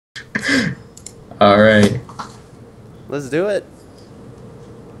Alright. Let's do it.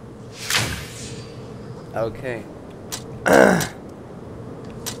 Okay.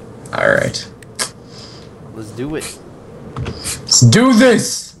 Alright. Let's do it. Let's do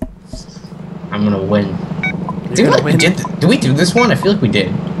this! I'm gonna win. You're gonna win? Did we do this one? I feel like we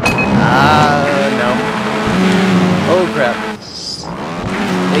did. No. Oh crap.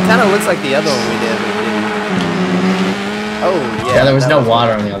 It kind of looks like the other one we did. Oh, yeah. Yeah, there was no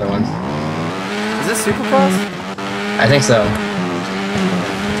water on the other one. Is this Supercross? I think so.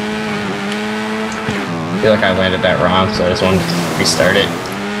 I feel like I landed that wrong, so I just wanted to restart it.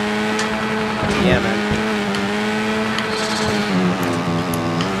 Yeah, man.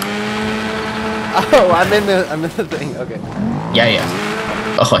 Oh, I'm in the thing. Okay. Yeah.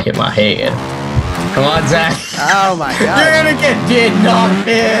 Oh, I hit my head. Come on, Zach. Oh my god. You're gonna get did not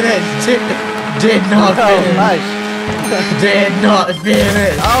finish. Did not finish. Hush. Did not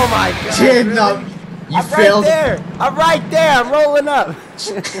finish. Oh my god. Did really? not. You I'm failed. Right there. I'm right there. I'm rolling up.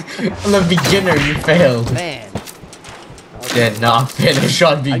 I'm a beginner. You failed. Man. Okay. Did not finish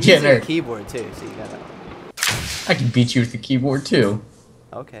on beginner. I'm using the keyboard too, so you gotta. I can beat you with the keyboard too.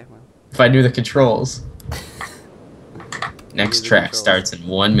 Okay. Well. If I knew the controls. Next track starts in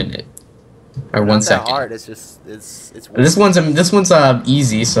 1 minute. Or 1 second. Not that hard. It's just it's. This one's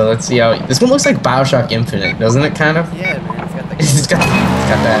easy, so let's see how. This one looks like BioShock Infinite, doesn't it? Kind of. Yeah, man. It's got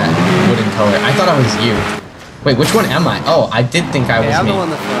that wooden color. I thought I was you. Wait, which one am I? Oh, I did think I was I'm me. the one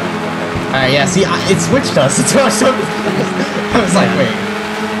in the front. Alright, yeah. See, it switched us. It's I was like, wait,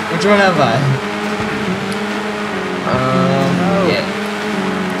 which one am I? Yeah.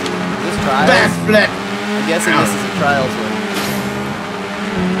 Is this trials? Backflip. I'm guessing this is a trials one.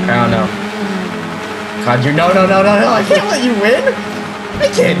 I don't know. God, no! I can't let you win. I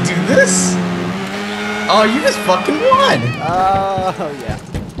can't do this. Oh, you just fucking won. Oh yeah.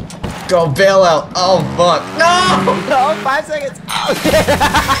 Go bail out. Oh fuck. No. No, 5 seconds. Oh,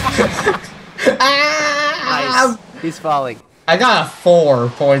 Ah! Nice. He's falling. I got 4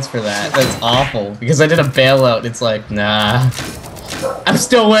 points for that. That's awful. Because I did a bailout. It's like, nah. I'm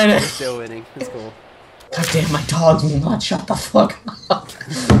still winning. Still winning. That's cool. God damn, my dog will not shut the fuck up.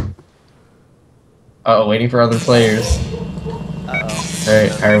 Uh-oh, waiting for other players.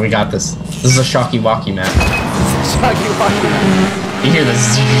 Uh-oh. Alright, we got this. This is a Shocky Walkie map. Shocky Walkie map. You hear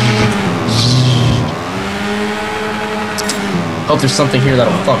this? Hope there's something here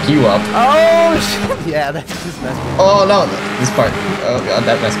that'll fuck you up. Oh shit! Yeah, that just messed me up. Oh no, this part. Oh god,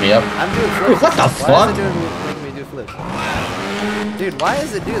 that messed me up. I'm doing flips. What the fuck? Why is it making me do flips? Dude, why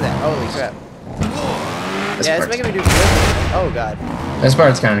does it do that? Holy crap. Yeah, it's making me do flips. Oh god. This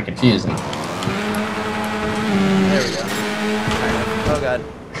part's kind of confusing. There we go. Oh god.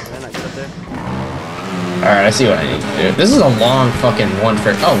 Can I not get up there? Alright, I see what I need to do. This is a long fucking one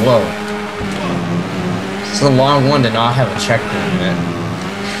for. Oh, whoa. This is a long one to not have a checkpoint in it.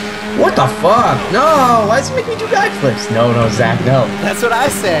 What the fuck? No! Why does it make me do backflips? No, Zach, no. That's what I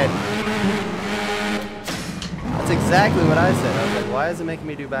said! That's exactly what I said. I was like, why is it making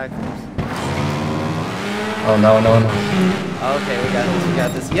me do backflips? Oh, no. Okay, we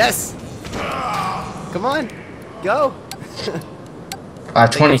got this. Yes! Come on! Go!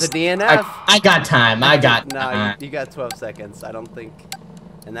 20. It's a DNF. I got time. No, you got 12 seconds. I don't think.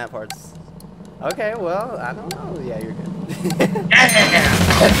 And that part's. Okay, well, I don't know. Yeah, you're good.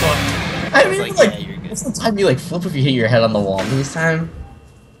 I mean, like, yeah, what's the time you like flip if you hit your head on the wall this time?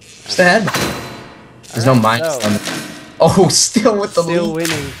 Just the head. There's no minus on it. Oh, still with the lead. Still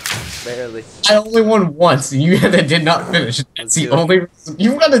winning. Barely. I only won once, and you did not finish. That's the only reason.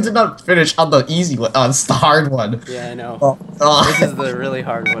 You did not finish on the easy one. Oh, it's the hard one. Yeah, I know. Oh. This is the really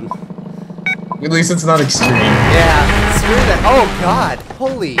hard one. At least it's not extreme. Yeah, screw that. Oh, God.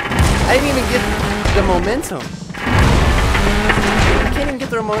 Holy. I didn't even get the momentum. I can't even get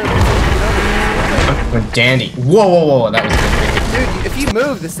the momentum. Dandy. Whoa. That was good. Dude, if you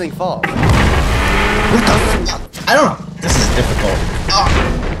move, this thing falls. What the fuck? I don't know. This is difficult. Oh.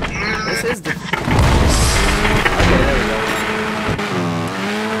 This is difficult. Okay, there we go.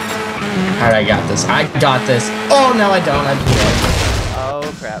 Alright, I got this. Oh, no, I don't. Oh,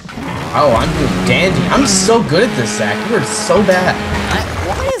 crap. Oh, I'm doing dandy. I'm so good at this, Zach. You are so bad.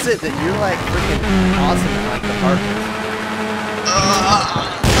 Why is it that you're, like, freaking awesome at, like, the hard ones?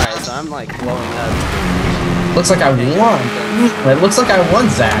 Alright, so I'm, like, blowing up. Looks like I won. It looks like I won,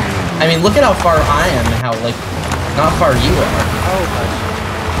 Zach. I mean, look at how far I am and how, like, not far you are. Oh, gosh.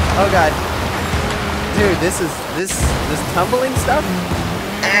 Oh, God. Dude, this tumbling stuff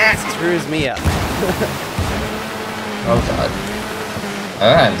screws me up. Oh, God.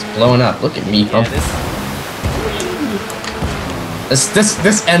 Alright, it's blowing up. Look at me. Yeah, this...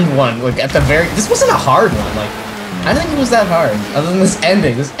 This end one, like at the very, this wasn't a hard one. Like I didn't think it was that hard. Other than this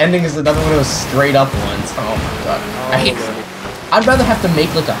ending. This ending is another one of those straight up ones. Oh my god. Oh, I hate. I'd rather have to make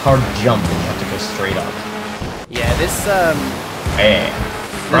like a hard jump than have to go straight up. Yeah, this Hey.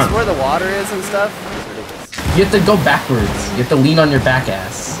 this where the water is and stuff. It's ridiculous. You have to go backwards. You have to lean on your back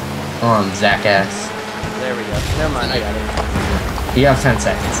ass. Come on, Zach ass. There we go. Never mind, I got it. You have 10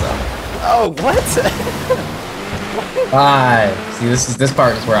 seconds though. Oh, what? 5. See, this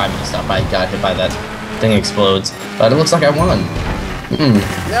part is where I messed up. I got hit by that thing explodes, but it looks like I won.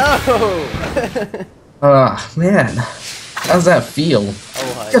 No. Man, how's that feel?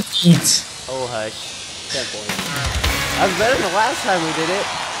 Oh hush. Defeat. Oh hush. 10 points. I was better than the last time we did it.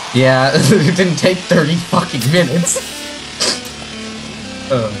 Yeah, it didn't take 30 fucking minutes.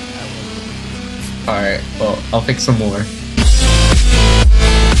 Alright, well, I'll pick some more.